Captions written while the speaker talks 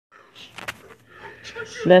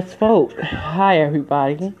Let's vote. Hi,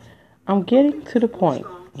 everybody. I'm getting to the point.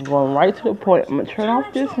 I'm going right to the point. I'm going to turn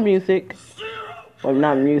off this music. Well,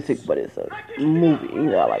 not music, but it's a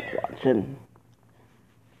movie. I like watching.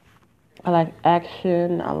 I like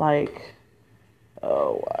action. I like.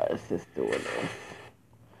 Oh, why is this doing this?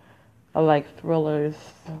 I like thrillers.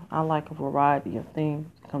 I like a variety of things.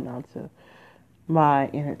 Come down to my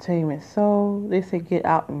entertainment. So they say get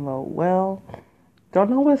out and vote. Well, don't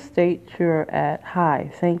know what state you're at.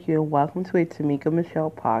 Hi, thank you, and welcome to a Tamika Michelle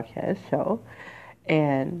podcast show.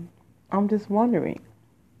 And I'm just wondering,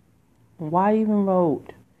 why even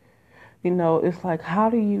vote? It's like, how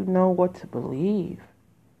do you know what to believe?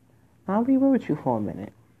 I'll be real with you for a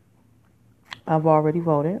minute. I've already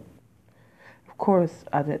voted. Of course,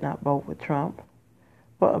 I did not vote with Trump.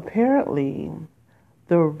 But apparently,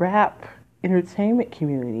 the rap entertainment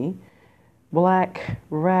community, black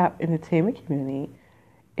rap entertainment community,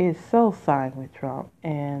 is so signed with Trump.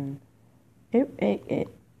 And it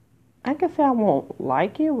I can say I won't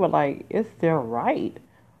like it, but like it's their right.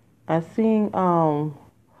 I seen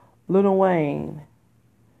Lil Wayne,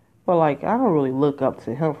 but like I don't really look up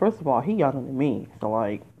to him. First of all, he younger than me, so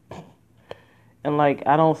like, and like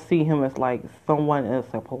I don't see him as like someone as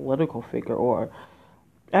a political figure, or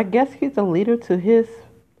I guess he's a leader to his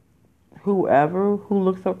whoever who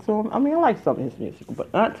looks up to him. I mean, I like some of his music,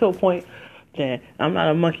 but not to a point that I'm not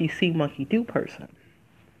a monkey see, monkey do person.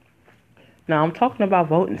 Now I'm talking about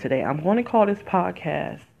voting today. I'm going to call this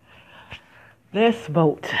podcast Let's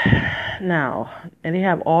Vote Now. And they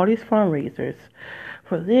have all these fundraisers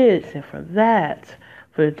for this and for that.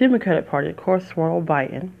 For the Democratic Party, of course, for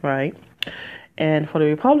Biden, right? And for the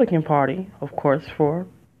Republican Party, of course, for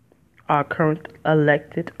our current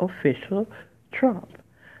elected official, Trump.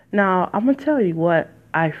 Now, I'm going to tell you what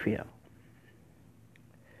I feel.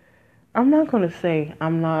 I'm not going to say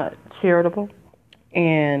I'm not charitable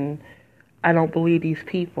and I don't believe these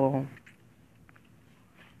people,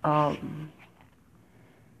 the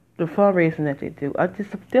fundraising that they do.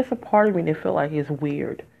 There's a part of me that feel like it's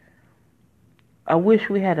weird. I wish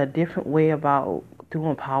we had a different way about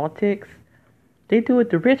doing politics. They do it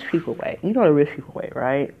the rich people way. You know the rich people way,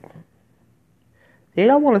 right? They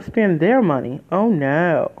don't want to spend their money. Oh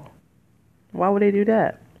no. Why would they do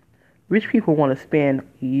that? Rich people want to spend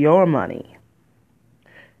your money.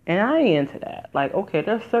 And I ain't into that. Like, okay,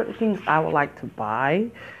 there's certain things I would like to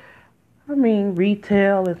buy. I mean,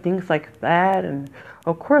 retail and things like that. And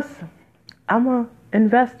of course, I'm an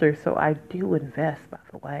investor, so I do invest, by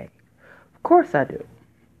the way. Of course I do.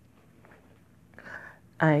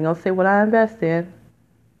 I ain't gonna say what I invest in,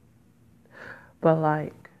 but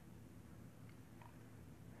like,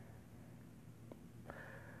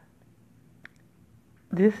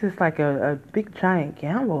 this is like a big giant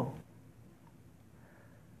gamble.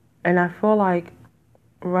 And I feel like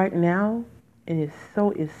right now it is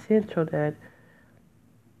so essential that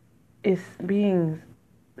it's being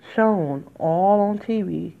shown all on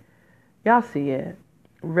TV. Y'all see it.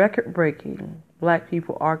 Record breaking. Black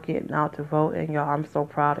people are getting out to vote, and y'all, I'm so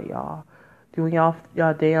proud of y'all. Doing y'all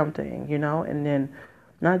damn thing, and then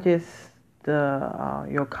not just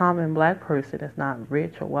your common black person that's not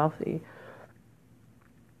rich or wealthy.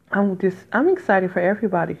 I'm excited for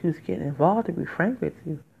everybody who's getting involved, to be frank with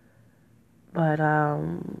you. But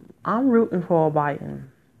I'm rooting for Biden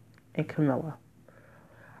and Camilla.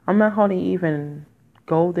 I'm not going to even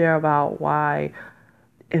go there about why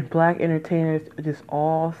and black entertainers just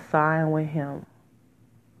all sign with him.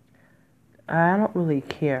 I don't really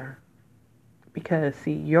care. Because,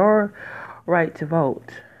 see, your right to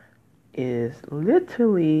vote is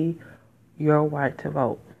literally your right to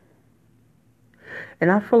vote.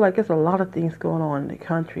 And I feel like there's a lot of things going on in the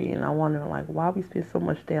country, and I wonder, like, why we spend so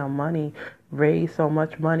much damn money, raise so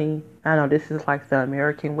much money. I know this is like the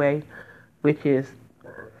American way, which is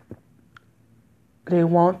they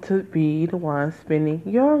want to be the ones spending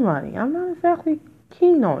your money. I'm not exactly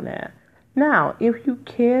keen on that. Now, if you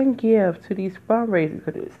can give to these fundraisers,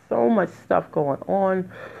 because there's so much stuff going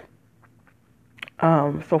on,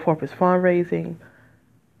 so forth as fundraising,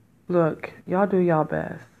 look, y'all do y'all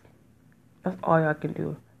best. That's all y'all can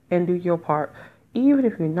do. And do your part. Even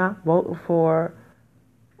if you're not voting for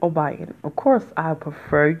Biden. Of course, I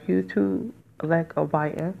prefer you to elect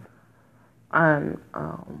Biden. And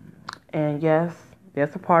yes,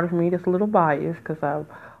 there's a part of me that's a little biased because I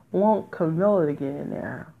want Camilla to get in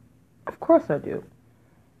there. Of course I do.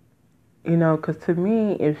 Because to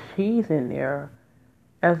me, if she's in there,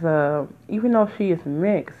 even though she is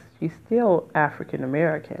mixed, she's still African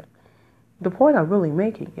American. The point I'm really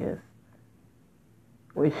making is,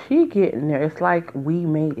 when she get in there, it's like we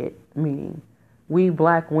made it, meaning we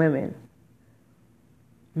black women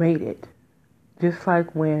made it. Just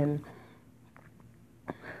like when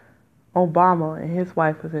Obama and his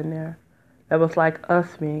wife was in there. That was like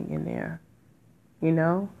us being in there, you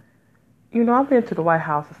know? I've been to the White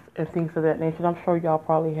House and things of that nature, and I'm sure y'all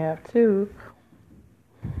probably have too.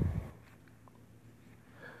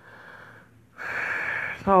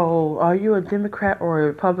 So, are you a Democrat or a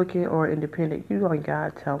Republican or independent? You don't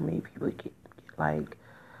gotta tell me. People get like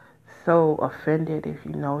so offended if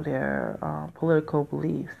you know their political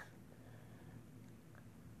beliefs.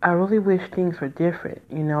 I really wish things were different.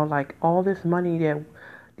 Like all this money that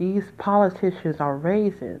these politicians are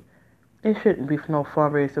raising, it shouldn't be for no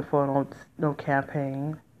fundraiser for no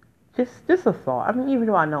campaign. Just a thought. I mean, even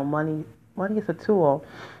though I know money is a tool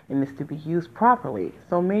and it's to be used properly.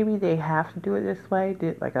 So maybe they have to do it this way.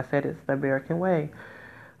 Like I said, it's the American way.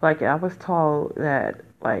 Like I was told that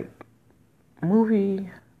like movie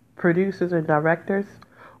producers and directors,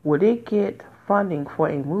 would they get funding for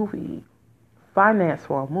a movie, finance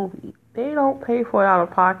for a movie, they don't pay for it out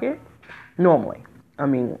of pocket normally. I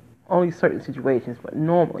mean, only certain situations, but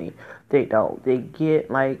normally they don't. They get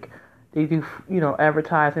like they do,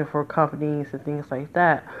 advertising for companies and things like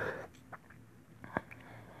that.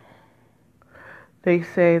 They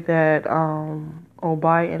say that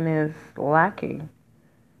Biden is lacking,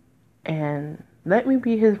 and let me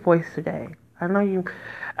be his voice today. I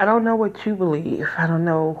don't know what you believe. I don't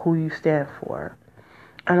know who you stand for.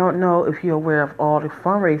 I don't know if you're aware of all the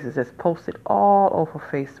fundraisers that's posted all over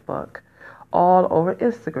Facebook, all over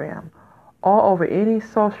Instagram, all over any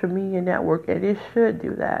social media network, and it should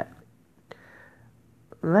do that.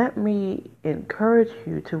 Let me encourage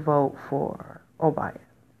you to vote for Biden.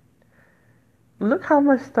 Look how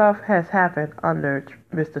much stuff has happened under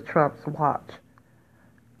Mr. Trump's watch.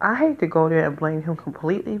 I hate to go there and blame him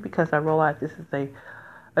completely because I realize this is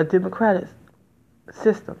a democratic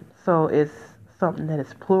system. So it's something that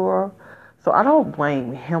is plural. So I don't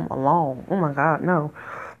blame him alone. Oh my God, no.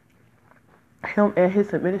 Him and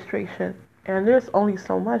his administration. And there's only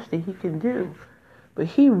so much that he can do. But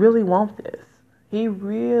he really wants this. He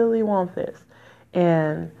really wants this.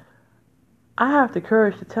 And I have the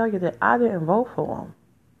courage to tell you that I didn't vote for him.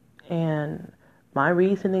 And my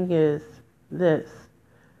reasoning is this.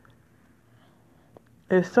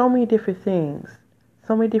 There's so many different things,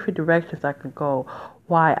 so many different directions I can go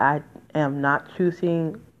why I am not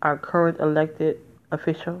choosing our current elected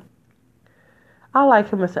official. I like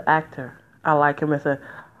him as an actor. I like him as a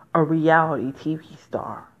reality TV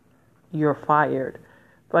star. You're fired.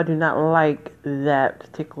 But I do not like that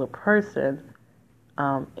particular person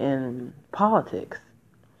in politics.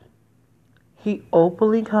 He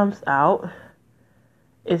openly comes out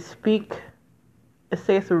and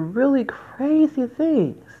says some really crazy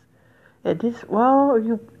things. You're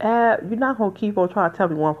not gonna keep on trying to tell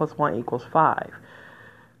me 1 + 1 = 5.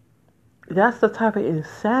 That's the type of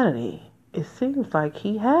insanity it seems like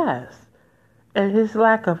he has. And his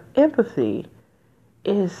lack of empathy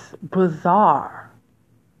is bizarre.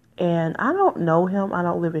 And I don't know him. I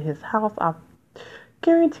don't live in his house. I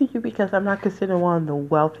guarantee you, because I'm not considered one of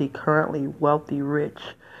the currently wealthy, rich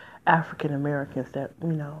African Americans that,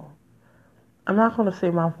 I'm not going to say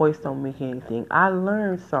my voice don't mean anything. I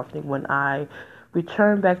learned something when I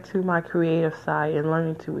returned back to my creative side and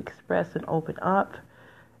learning to express and open up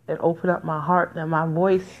my heart, that my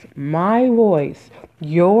voice,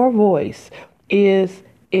 your voice is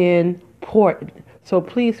important. So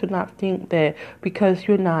please do not think that because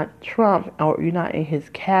you're not Trump or you're not in his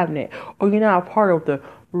cabinet or you're not a part of the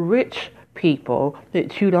rich people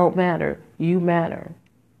that you don't matter. You matter.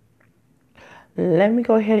 Let me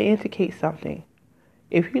go ahead and indicate something.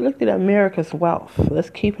 If you looked at America's wealth, let's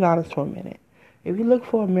keep it honest for a minute. If you look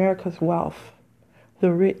for America's wealth,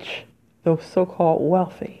 the rich, the so-called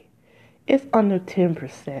wealthy, it's under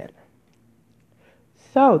 10%.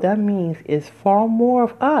 So that means it's far more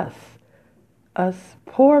of us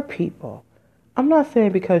poor people. I'm not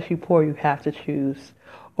saying because you're poor you have to choose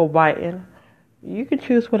Biden. You can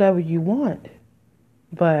choose whatever you want.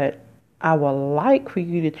 But I would like for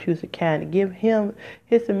you to choose a candidate, give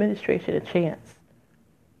his administration a chance.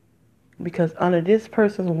 Because under this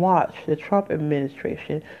person's watch, the Trump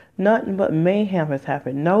administration, nothing but mayhem has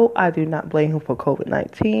happened. No, I do not blame him for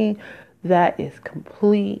COVID-19. That is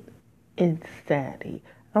complete insanity.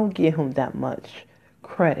 I don't give him that much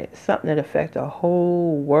credit. Something that affects the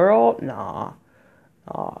whole world? Nah.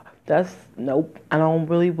 Nope. I don't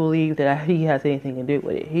really believe that he has anything to do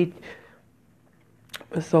with it.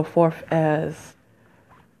 So forth as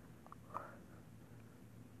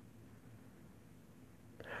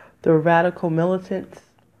the radical militants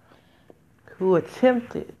who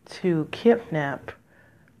attempted to kidnap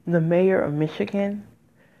the mayor of Michigan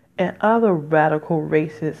and other radical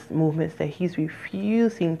racist movements that he's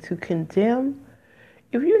refusing to condemn.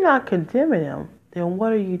 If you're not condemning them, then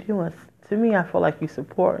what are you doing? To me, I feel like you're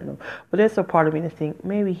supporting them. But there's a part of me that think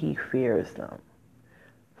maybe he fears them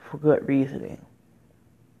for good reasoning.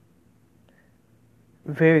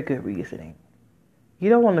 Very good reasoning. You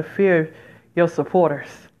don't want to fear your supporters.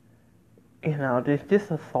 You know, there's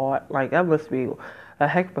just a thought. Like, that must be a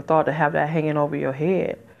heck of a thought to have that hanging over your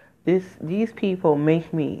head. These people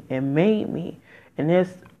make me and made me. And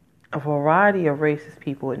there's a variety of racist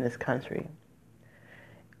people in this country.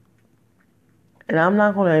 And I'm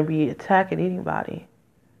not going to be attacking anybody.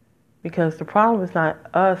 Because the problem is not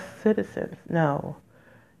us citizens. No.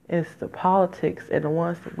 It's the politics and the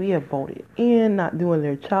ones that we have voted in, not doing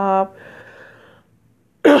their job.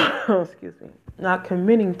 Excuse me. Not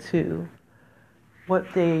committing to what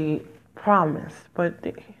they promised. But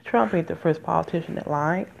Trump ain't the first politician that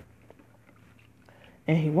lied.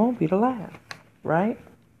 And he won't be the last. Right?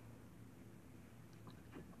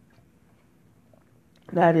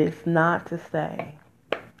 That is not to say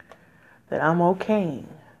that I'm okaying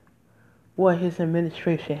what his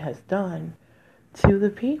administration has done to the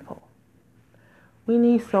people. We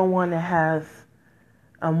need someone that has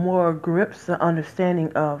a more grips and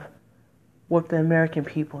understanding of what the American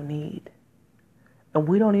people need. And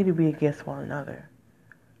we don't need to be against one another.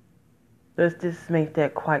 Let's just make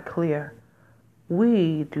that quite clear.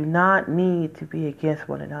 We do not need to be against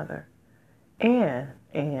one another.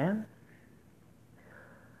 And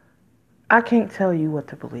I can't tell you what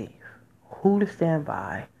to believe, who to stand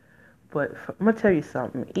by. But I'm going to tell you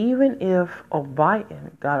something. Even if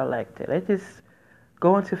Biden got elected, let's just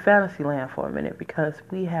go into fantasy land for a minute, because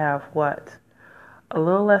we have, a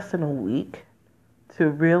little less than a week to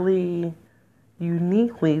really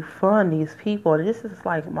uniquely fund these people. And this is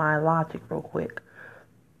like my logic real quick.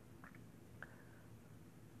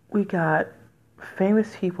 We got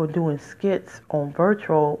famous people doing skits on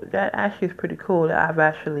virtual. That actually is pretty cool that I've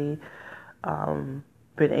actually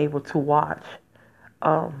been able to watch.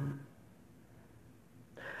 I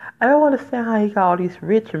don't understand how he got all these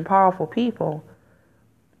rich and powerful people.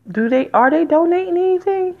 Are they donating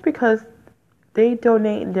anything? Because they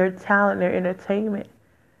donate their talent, their entertainment.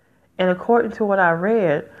 And according to what I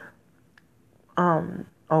read,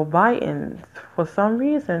 Biden, for some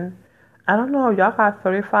reason, I don't know, y'all got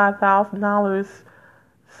 $35,000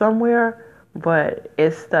 somewhere, but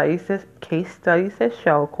case studies that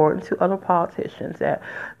show, according to other politicians that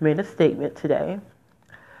made a statement today,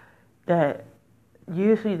 that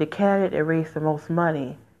usually the candidate that raised the most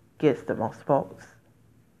money gets the most votes.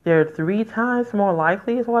 They're 3 times more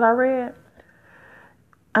likely, is what I read.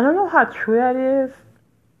 I don't know how true that is,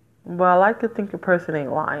 but I like to think the person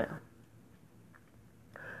ain't lying.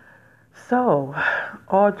 So,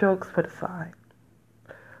 all jokes put aside,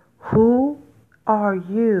 who are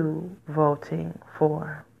you voting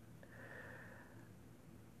for?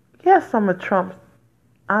 Yes, I'm a Trump.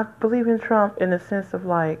 I believe in Trump in the sense of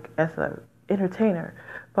like as an entertainer,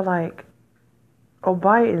 but like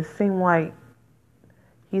Biden seemed like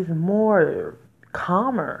he's more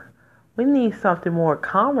calmer. We need something more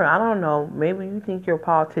calmer. I don't know. Maybe you think your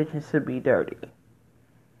politicians should be dirty.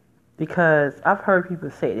 Because I've heard people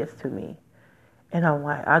say this to me. And I'm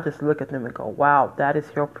like, I just look at them and go, wow, that is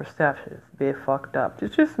your perception. It's a bit fucked up.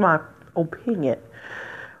 It's just my opinion.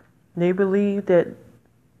 They believe that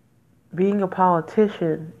being a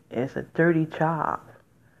politician is a dirty job.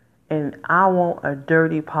 And I want a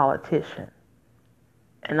dirty politician.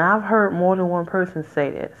 And I've heard more than one person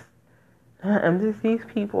say this. And these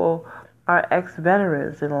people are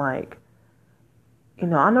ex-veterans and like, I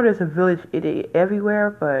know there's a village idiot everywhere,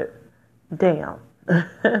 but damn.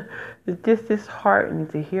 It's just disheartening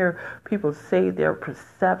to hear people say their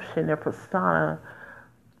perception, their persona,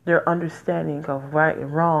 their understanding of right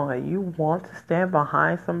and wrong. And you want to stand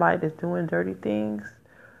behind somebody that's doing dirty things?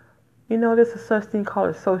 There's a such thing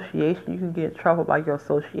called association. You can get in trouble by your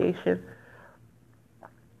association.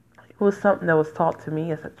 It was something that was taught to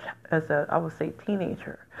me as a I would say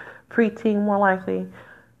teenager, preteen more likely.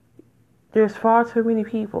 There's far too many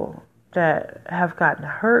people that have gotten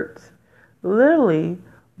hurt literally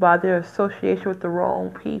by their association with the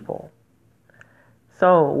wrong people.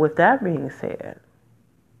 So with that being said,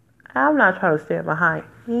 I'm not trying to stand behind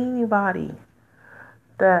anybody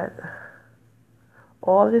that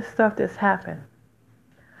all this stuff that's happened.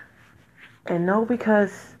 And no,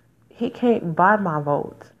 because he can't buy my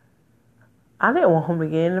vote. I didn't want him to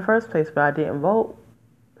get in the first place, but I didn't vote.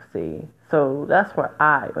 See, so that's where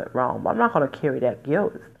I went wrong. But I'm not going to carry that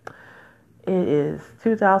guilt. It is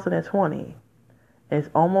 2020. It's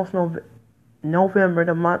almost November,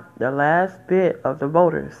 the month, the last bit of the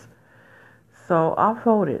voters. So I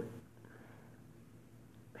voted.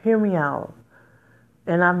 Hear me out.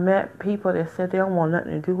 And I met people that said they don't want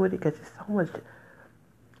nothing to do with it because it's so much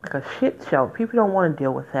like a shit show. People don't want to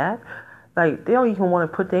deal with that. Like, they don't even want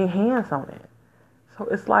to put their hands on it. So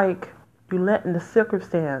it's like you letting the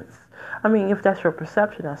circumstance. I mean, if that's your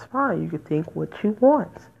perception, that's fine. You can think what you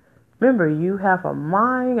want. Remember, you have a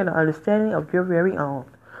mind and an understanding of your very own.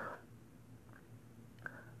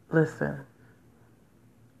 Listen,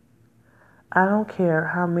 I don't care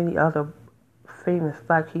how many other famous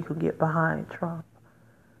black people get behind Trump.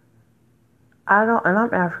 And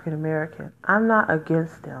I'm African American. I'm not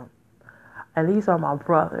against them. And these are my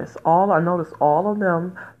brothers. I notice all of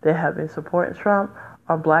them that have been supporting Trump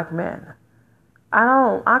are black men.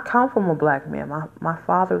 I come from a black man. My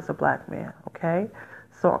father is a black man, okay?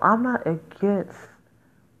 So I'm not against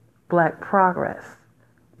black progress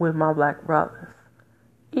with my black brothers.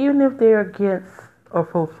 Even if they're against or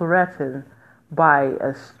feel threatened by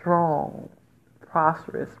a strong,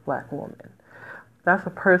 prosperous black woman. That's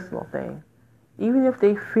a personal thing. Even if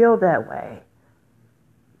they feel that way,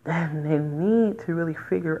 then they need to really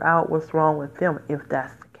figure out what's wrong with them if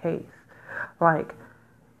that's the case. Like,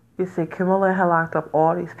 you say Kamala had locked up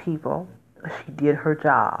all these people. She did her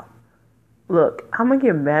job. Look, I'm going to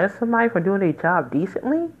get mad at somebody for doing their job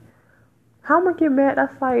decently? How am I going to get mad?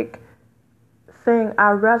 That's like saying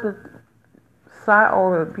I'd rather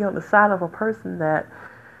be on the side of a person that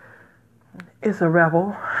is a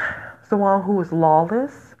rebel, someone who is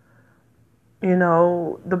lawless. You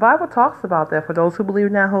know, the Bible talks about that for those who believe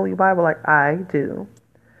in that Holy Bible like I do.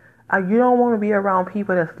 You don't want to be around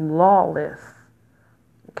people that's lawless.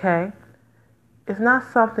 Okay? It's not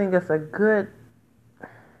something that's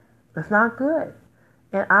it's not good.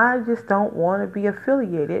 And I just don't want to be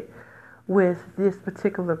affiliated with this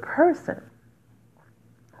particular person.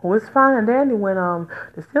 Well, it's fine and dandy when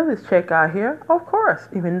the stimulus check out here, of course.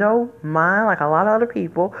 Even though mine, like a lot of other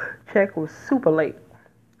people, check was super late.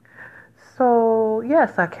 So,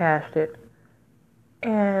 yes, I cashed it.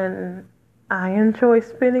 And I enjoy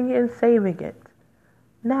spending it and saving it.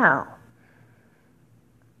 Now,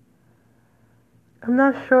 I'm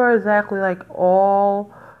not sure exactly like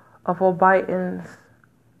all of Biden's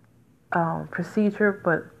procedure,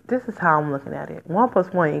 but this is how I'm looking at it. 1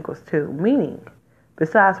 + 1 = 2, meaning,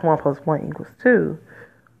 besides 1 + 1 = 2,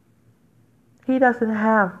 he doesn't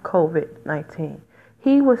have COVID-19.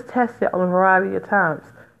 He was tested on a variety of times.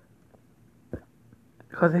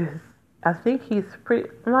 Because I think he's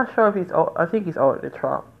I'm not sure if he's old. I think he's older than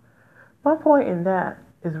Trump. My point in that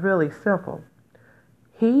is really simple.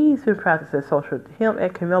 He's been practicing him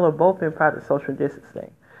and Camilla both been practicing social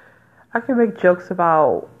distancing. I can make jokes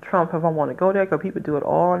about Trump if I want to go there because people do it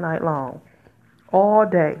all night long. All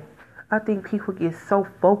day. I think people get so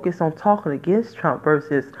focused on talking against Trump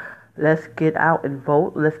versus let's get out and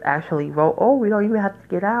vote. Let's actually vote. Oh, we don't even have to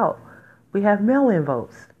get out. We have mail-in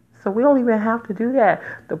votes. So we don't even have to do that.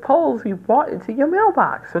 The polls be brought into your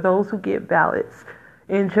mailbox for those who get ballots.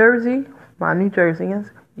 In Jersey, my New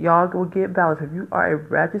Jerseyans, y'all will get ballots. If you are a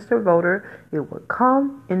registered voter, it will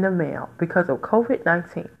come in the mail because of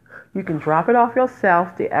COVID-19. You can drop it off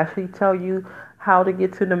yourself. They actually tell you how to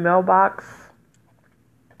get to the mailbox,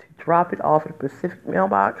 to drop it off at the Pacific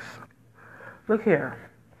mailbox. Look here,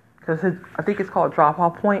 because I think it's called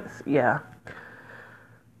drop-off points. Yeah.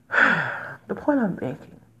 The point I'm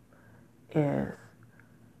making is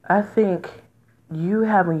I think you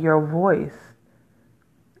having your voice,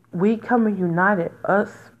 we coming united,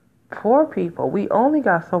 us poor people, we only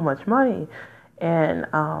got so much money, and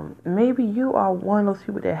maybe you are one of those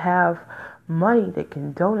people that have money that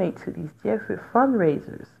can donate to these different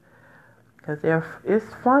fundraisers, because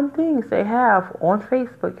it's fun things they have on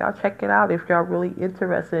Facebook. Y'all check it out if y'all really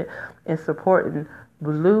interested in supporting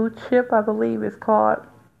Blue Chip, I believe it's called,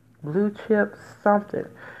 Blue Chip something.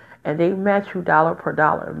 And they match you dollar per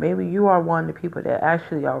dollar. Maybe you are one of the people that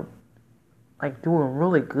actually are like doing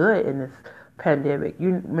really good in this pandemic.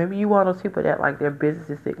 Maybe you one of those people that like their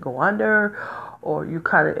businesses didn't go under, or you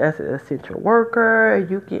kind of as an essential worker,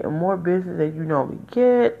 and you getting more business than you normally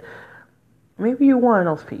get. Maybe you're one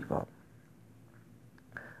of those people.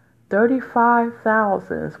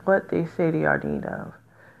 35,000 is what they say they are in need of.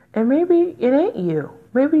 And maybe it ain't you.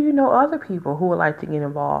 Maybe you know other people who would like to get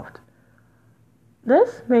involved.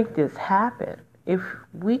 Let's make this happen. If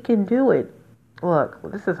we can do it, look,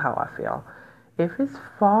 this is how I feel. If it's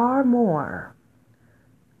far more,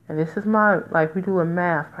 and this is like we're doing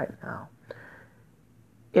math right now.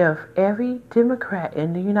 If every Democrat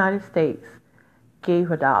in the United States gave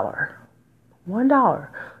 $1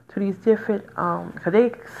 to these different, because they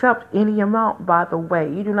accept any amount, by the way.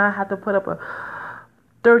 You do not have to put up a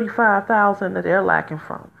 35,000 that they're lacking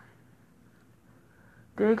from.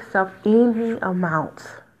 They accept any amount.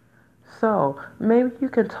 So maybe you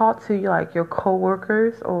can talk to like your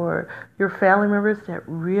coworkers or your family members that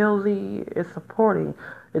really is supporting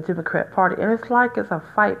the Democrat Party. And it's like it's a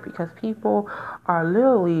fight because people are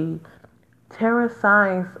literally tearing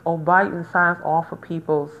signs or biting signs off of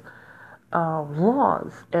people's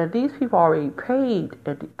lawns. And these people already paid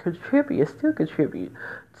and still contribute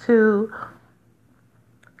to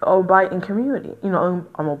Biden community. I'm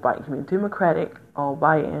a Biden community, Democratic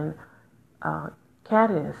Biden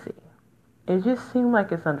candidacy. It just seems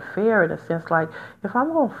like it's unfair in a sense. Like, if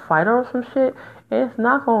I'm going to fight over some shit, it's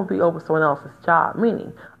not going to be over someone else's job.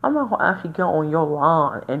 Meaning, I'm not going to actually go on your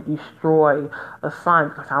lawn and destroy a sign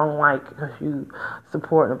because I don't like because you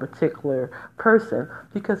support a particular person.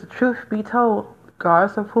 Because the truth be told,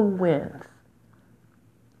 regardless of who wins,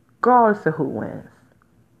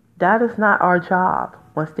 that is not our job.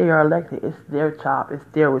 Once they are elected, it's their job. It's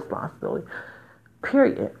their responsibility.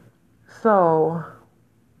 Period. So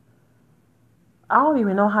I don't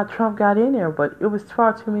even know how Trump got in there, but it was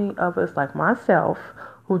far too many of us like myself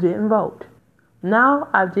who didn't vote. Now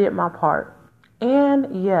I did my part.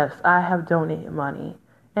 And yes, I have donated money.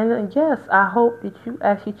 And yes, I hope that you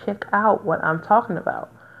actually check out what I'm talking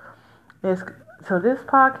about. So this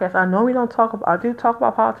podcast, I know I do talk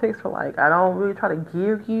about politics, but like I don't really try to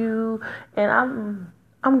give you, and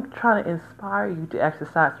I'm trying to inspire you to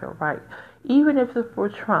exercise your right. Even if it's for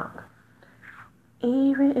Trump.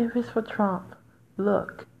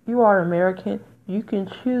 Look, you are American. You can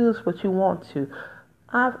choose what you want to.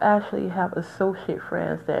 I've actually have associate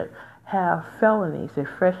friends that have felonies. They're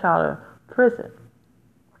fresh out of prison.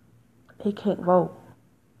 They can't vote.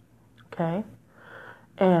 Okay?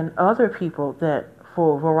 And other people that,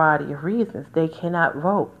 for a variety of reasons, they cannot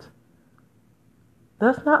vote.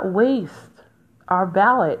 Let's not waste our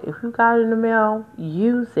ballot. If you got it in the mail,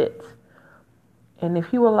 use it. And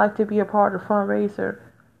if you would like to be a part of the fundraiser,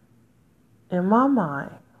 in my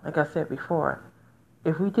mind, like I said before,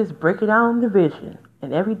 if we just break it down in division,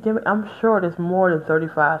 and I'm sure there's more than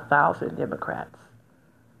 35,000 Democrats.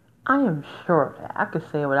 I am sure of that. I can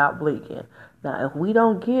say it without blinking. Now, if we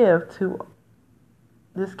don't give to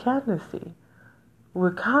this candidacy,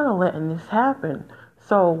 we're kind of letting this happen.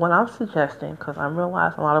 So what I'm suggesting, because I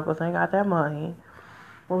realize a lot of us ain't got that money,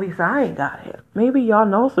 well, at least I ain't got it. Maybe y'all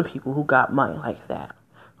know some people who got money like that,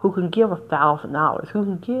 who can give $1,000, who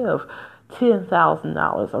can give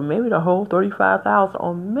 $10,000, or maybe the whole $35,000,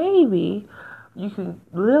 or maybe you can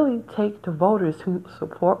literally take the voters who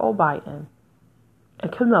support Biden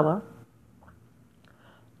and Kamala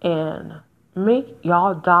and make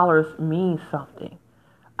y'all dollars mean something.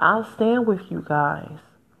 I'll stand with you guys.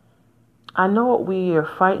 I know we are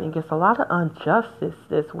fighting against a lot of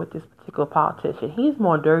injustice with this particular politician. He's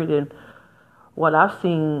more dirty than what I've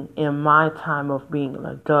seen in my time of being an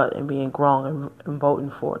adult and being grown and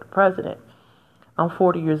voting for the president. I'm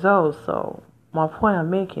 40 years old, so my point I'm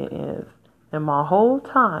making is, in my whole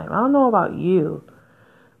time, I don't know about you,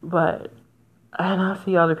 and I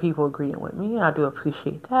see other people agreeing with me, and I do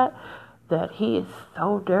appreciate that he is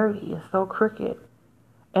so dirty and so crooked.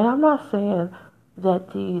 And I'm not saying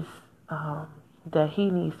that that he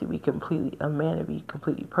needs to be a man to be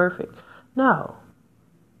completely perfect. No,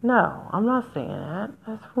 I'm not saying that.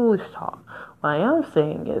 That's foolish talk. What I am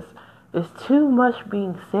saying is, there's too much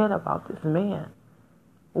being said about this man.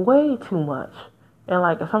 Way too much. And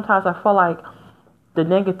like sometimes I feel like the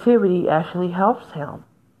negativity actually helps him.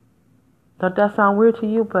 Does that sound weird to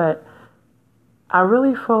you? But I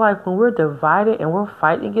really feel like when we're divided and we're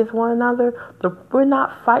fighting against one another, we're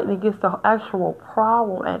not fighting against the actual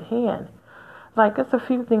problem at hand. Like, there's a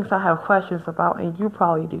few things I have questions about, and you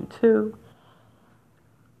probably do too.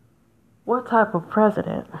 What type of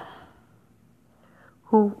president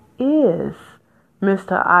who is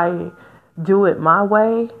Mr. I Do It My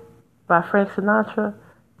Way by Frank Sinatra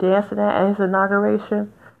dancing at his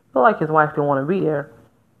inauguration? I feel like his wife didn't want to be there.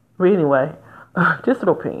 But anyway, just an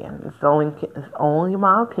opinion. It's only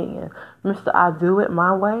my opinion. Mr. I Do It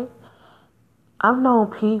My Way. I've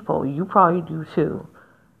known people, you probably do too,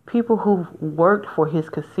 people who worked for his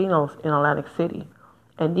casinos in Atlantic City.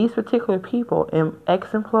 And these particular people,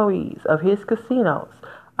 ex-employees of his casinos,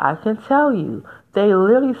 I can tell you, they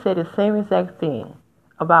literally said the same exact thing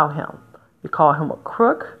about him. They call him a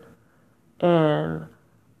crook, and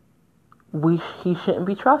he shouldn't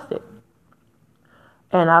be trusted.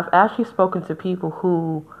 And I've actually spoken to people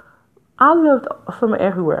who, I lived somewhere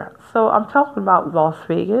everywhere. So I'm talking about Las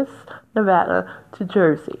Vegas, Nevada, to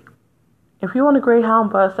Jersey. If you're on a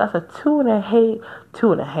Greyhound bus, that's a two and a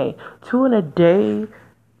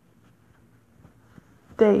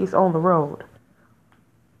days on the road.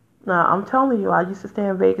 Now, I'm telling you, I used to stay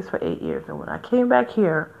in Vegas for 8 years, and when I came back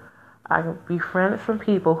here, I befriended some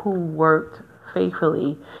people who worked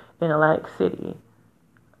faithfully in Atlantic City,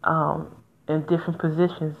 in different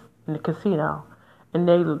positions in the casino. And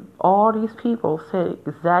all these people said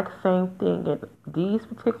the exact same thing. And these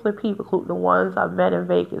particular people, including the ones I met in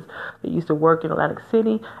Vegas, they used to work in Atlantic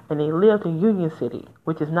City, and they lived in Union City,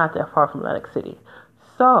 which is not that far from Atlantic City.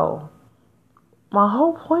 So, my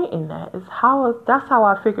whole point in that is that's how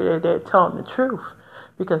I figured that they're telling the truth.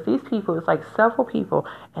 Because these people, it's like several people,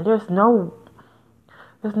 and there's no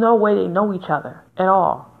way they know each other at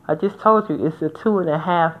all. I just told you it's a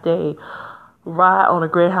 2.5 day ride on a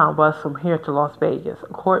Greyhound bus from here to Las Vegas,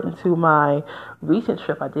 according to my recent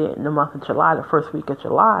trip I did in the month of July, the first week of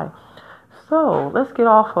July. So let's get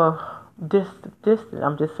off of this.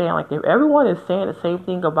 I'm just saying, like, if everyone is saying the same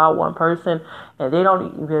thing about one person and they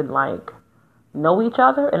don't even like know each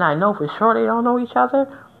other, and I know for sure they don't know each other,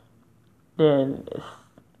 then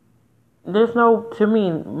to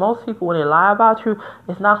me, most people, when they lie about you,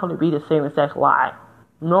 it's not going to be the same exact lie.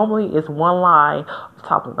 Normally, it's one lie on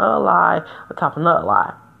top of another lie on top of another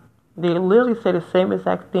lie. They literally say the same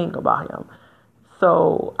exact thing about him.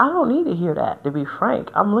 So I don't need to hear that, to be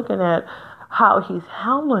frank. I'm looking at how he's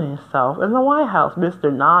handling himself in the White House,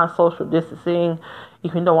 Mr. Non-social distancing,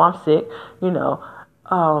 even though I'm sick,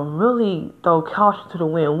 really throw caution to the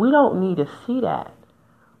wind. We don't need to see that.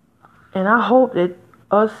 And I hope that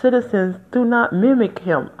us citizens do not mimic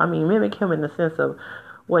him. I mean, mimic him in the sense of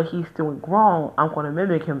what he's doing wrong. I'm going to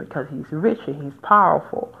mimic him because he's rich and he's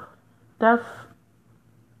powerful.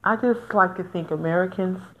 I just like to think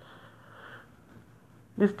Americans,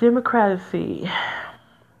 this democracy,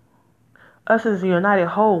 us as a united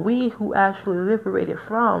whole, we who actually liberated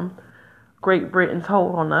from Great Britain's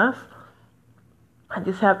hold on us, I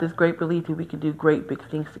just have this great belief that we can do great big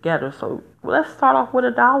things together. So let's start off with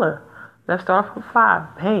 $1. Let's start off with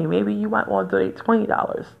 $5. Hey, maybe you might want to donate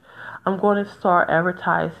 $20. I'm going to start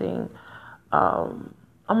advertising. I'm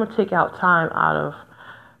going to take out time out of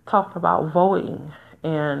talking about voting.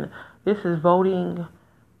 And this is voting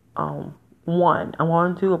 1. I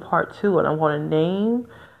want to do a part 2, and I want to name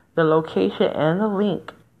the location and the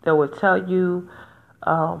link that will tell you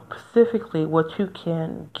specifically what you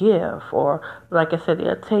can give. Or, like I said,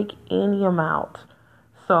 they'll take any amount.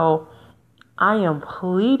 So I am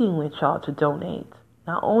pleading with y'all to donate.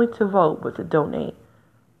 Not only to vote, but to donate.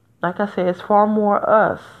 Like I said, it's far more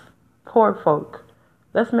us, poor folk.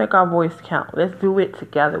 Let's make our voice count. Let's do it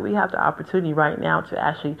together. We have the opportunity right now to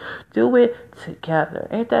actually do it together.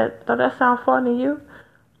 Don't that sound fun to you?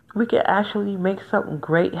 We can actually make something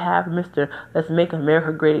great happen, Let's make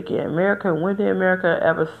America great again. America, when did America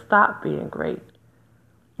ever stop being great?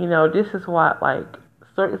 This is why, like,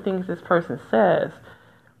 certain things this person says,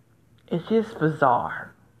 it's just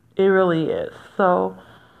bizarre. It really is. So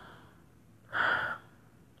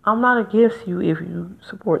I'm not against you if you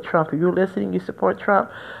support Trump. If you're listening, you support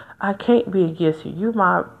Trump. I can't be against you. You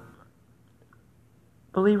might,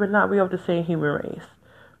 believe it or not, we are the same human race.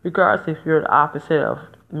 Regardless if you're the opposite of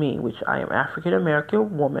me, which I am African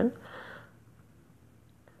American woman.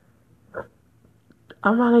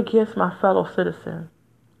 I'm not against my fellow citizen.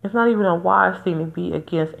 It's not even a wise thing to be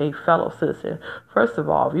against a fellow citizen. First of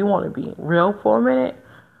all, if you want to be real for a minute,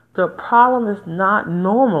 the problem is not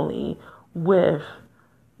normally with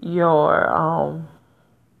your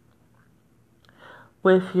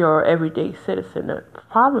everyday citizen. The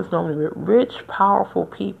problem is normally with rich, powerful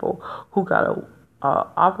people who got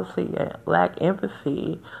obviously lack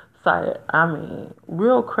empathy,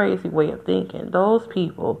 real crazy way of thinking. Those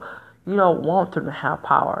people, you don't want them to have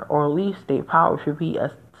power, or at least their power should be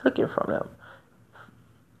taken from them.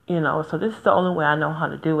 So this is the only way I know how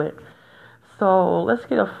to do it. So let's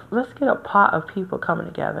get a pot of people coming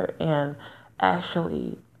together and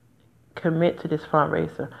actually commit to this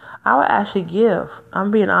fundraiser. I would actually give.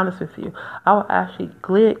 I'm being honest with you. I would actually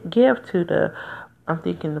give to the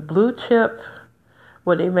blue chip,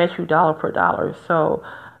 where they match you dollar per dollar. So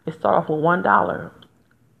it start off with $1,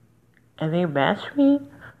 and they match me,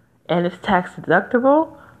 and it's tax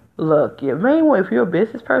deductible. Look, you may want, if you're a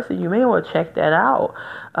business person, you may want to check that out,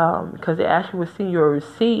 because they actually will send you a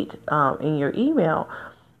receipt in your email.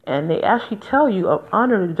 And they actually tell you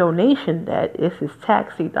under the donation that this is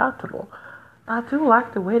tax deductible. I do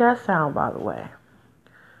like the way that sounds, by the way.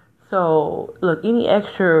 So, look, any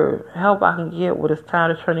extra help I can get with this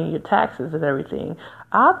time to turn in your taxes and everything,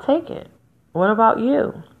 I'll take it. What about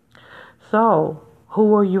you? So,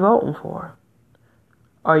 who are you voting for?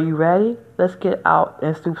 Are you ready? Let's get out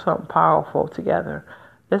and do something powerful together.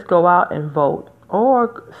 Let's go out and vote,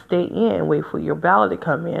 or stay in and wait for your ballot to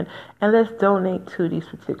come in, and let's donate to these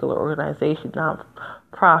particular organizations,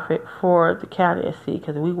 non-profit, for the candidacy,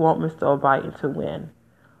 because we want Mr. Biden to win.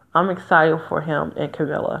 I'm excited for him and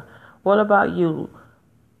Camilla. What about you?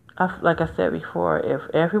 Like I said before, if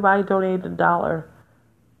everybody donated $1,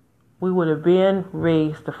 we would have been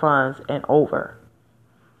raised the funds and over.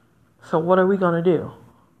 So what are we going to do?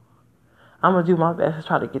 I'm going to do my best to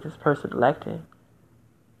try to get this person elected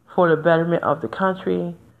for the betterment of the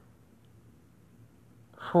country,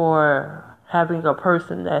 for having a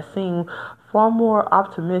person that seems far more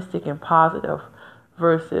optimistic and positive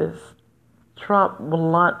versus Trump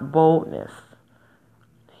blunt boldness.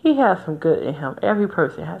 He has some good in him. Every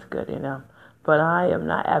person has good in them. But I am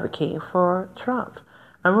not advocating for Trump.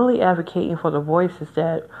 I'm really advocating for the voices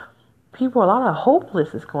that people, a lot of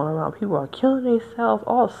hopelessness going around. People are killing themselves,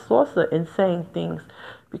 all sorts of insane things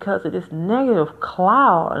because of this negative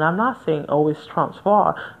cloud. And I'm not saying, oh, it's Trump's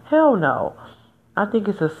fault. Hell no. I think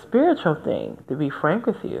it's a spiritual thing, to be frank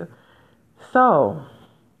with you. So,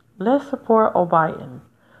 let's support Biden.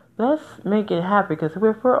 Let's make it happen, because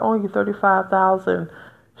if we're only 35,000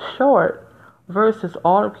 short versus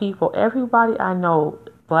all the people, everybody I know,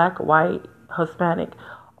 black, white, Hispanic,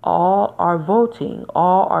 all are voting,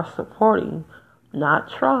 all are supporting,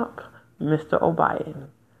 not Trump, Mr. Biden.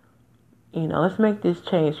 Let's make this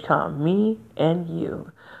change come, me and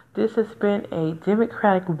you. This has been a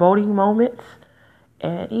Democratic voting moment.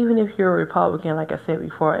 And even if you're a Republican, like I said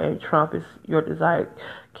before, and Trump is your desired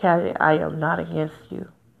candidate, I am not against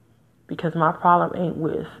you. Because my problem ain't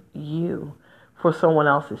with you for someone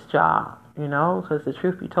else's job, because the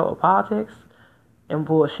truth be told, politics and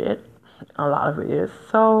bullshit, a lot of it is.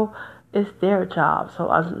 So it's their job. So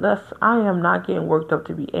unless I am not getting worked up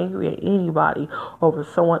to be angry at anybody over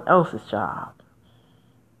someone else's job.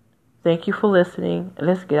 Thank you for listening.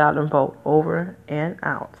 Let's get out and vote. Over and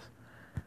out.